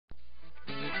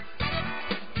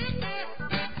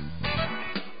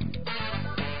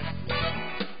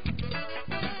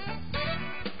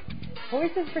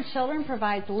Voices for Children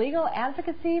provides legal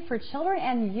advocacy for children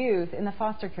and youth in the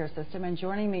foster care system. And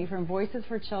joining me from Voices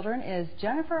for Children is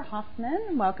Jennifer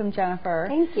Hoffman. Welcome, Jennifer.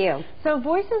 Thank you. So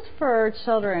Voices for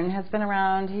Children has been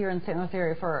around here in St. Louis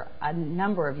area for a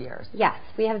number of years. Yes,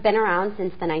 we have been around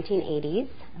since the 1980s.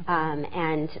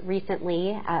 And recently,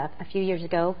 a few years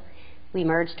ago, we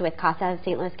merged with CASA of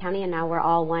St. Louis County, and now we're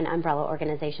all one umbrella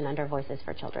organization under Voices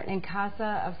for Children. And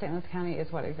CASA of St. Louis County is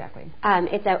what exactly?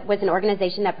 It was an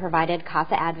organization that provided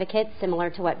CASA advocates, similar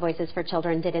to what Voices for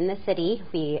Children did in the city.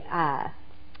 We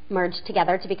merged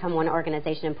together to become one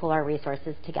organization and pool our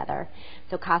resources together.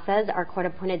 So CASAs are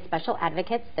court-appointed special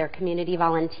advocates. They're community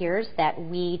volunteers that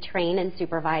we train and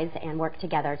supervise and work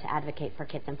together to advocate for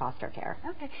kids in foster care.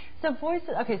 Okay. So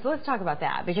so let's talk about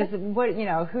that, because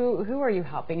who are you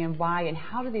helping and why, and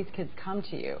how do these kids come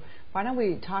to you? Why don't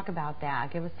we talk about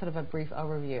that? Give us sort of a brief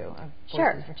overview of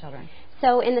Voices for Children.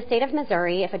 So in the state of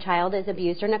Missouri, if a child is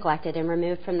abused or neglected and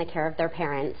removed from the care of their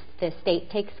parents, the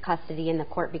state takes custody and the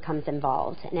court becomes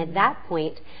involved. And at that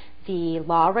point, the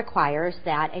law requires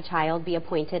that a child be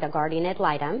appointed a guardian ad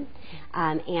litem,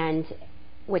 and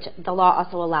which the law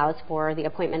also allows for the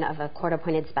appointment of a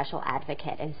court-appointed special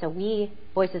advocate. And so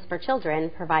Voices for Children,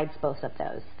 provides both of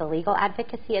those, the legal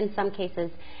advocacy in some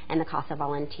cases and the CASA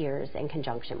volunteers in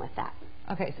conjunction with that.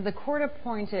 Okay, so the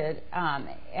court-appointed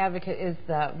advocate is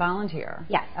the volunteer.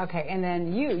 Yes. Okay, and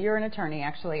then you're an attorney,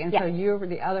 actually, and yes. So you're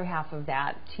the other half of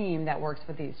that team that works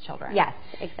with these children. Yes,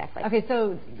 exactly. Okay,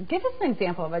 so give us an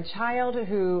example of a child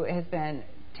who has been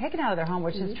taken out of their home,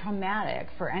 which is traumatic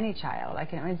for any child.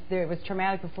 It was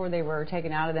traumatic before they were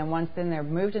taken out, and then they're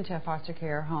moved into a foster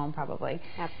care home, probably.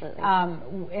 Absolutely.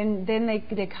 And then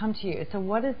they come to you. So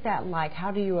what is that like?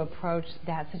 How do you approach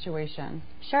that situation?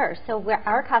 Sure. So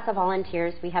our CASA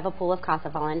volunteers, we have a pool of CASA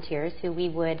volunteers who we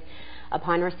would,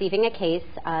 upon receiving a case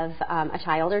of a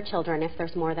child or children, if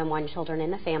there's more than one child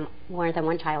in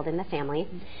the family,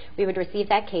 we would receive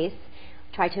that case,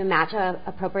 try to match an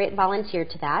appropriate volunteer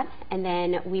to that, and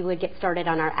then we would get started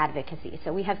on our advocacy.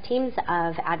 So we have teams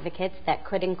of advocates that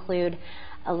could include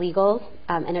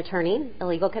an attorney, a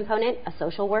legal component, a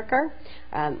social worker.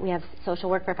 We have social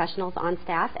work professionals on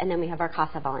staff, and then we have our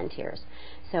CASA volunteers.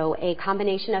 So a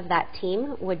combination of that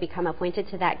team would become appointed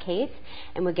to that case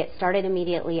and would get started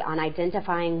immediately on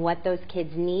identifying what those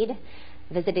kids need,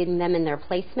 visiting them in their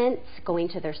placements, going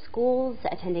to their schools,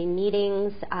 attending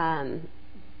meetings,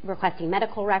 requesting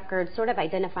medical records, sort of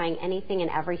identifying anything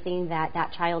and everything that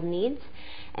that child needs,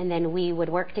 and then we would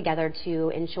work together to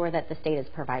ensure that the state is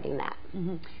providing that.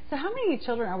 So how many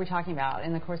children are we talking about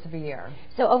in the course of a year?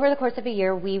 So over the course of a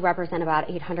year, we represent about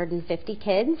 850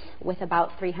 kids with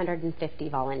about 350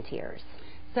 volunteers.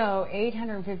 So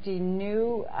 850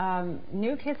 new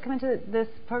kids come into this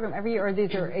program every year, or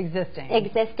these are existing?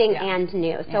 Existing and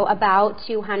new. So about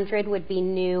 200 would be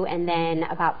new, and then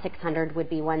about 600 would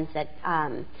be ones that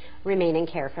remain in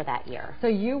care for that year. So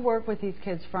you work with these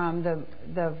kids from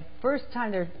the first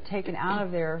time they're taken out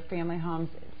of their family homes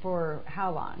for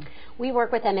how long? We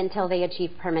work with them until they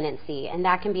achieve permanency, and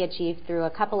that can be achieved through a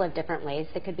couple of different ways.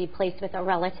 It could be placed with a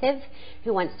relative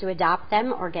who wants to adopt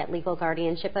them or get legal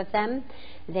guardianship of them.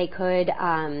 They could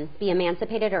be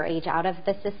emancipated or age out of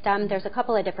the system. There's a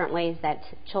couple of different ways that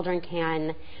children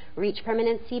can reach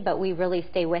permanency, but we really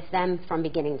stay with them from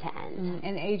beginning to end.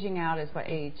 And aging out is what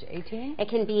age, 18? It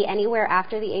can be anywhere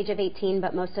after the age of 18,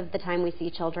 but most of the time we see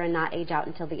children not age out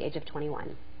until the age of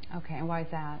 21. Okay, and why is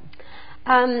that?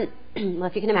 Well,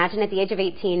 if you can imagine, at the age of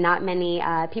 18, not many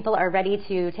people are ready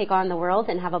to take on the world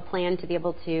and have a plan to be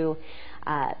able to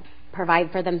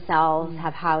provide for themselves,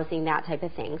 have housing, that type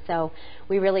of thing. So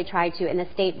we really try to, and the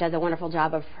state does a wonderful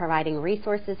job of providing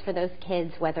resources for those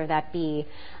kids, whether that be,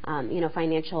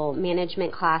 financial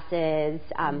management classes,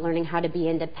 learning how to be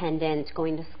independent,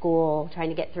 going to school, trying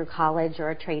to get through college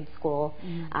or a trade school,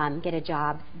 get a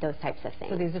job, those types of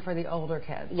things. So these are for the older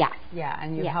kids? Yes. Yeah,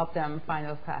 and you help them find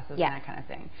those classes and that kind of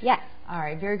thing? Yes. All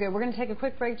right, very good. We're going to take a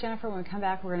quick break, Jennifer. When we come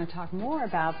back, we're going to talk more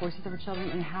about Voices for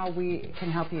Children and how we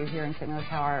can help you here in St. Louis,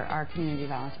 how our community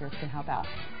volunteers can help out.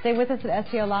 Stay with us at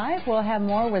STL Live. We'll have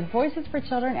more with Voices for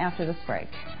Children after this break.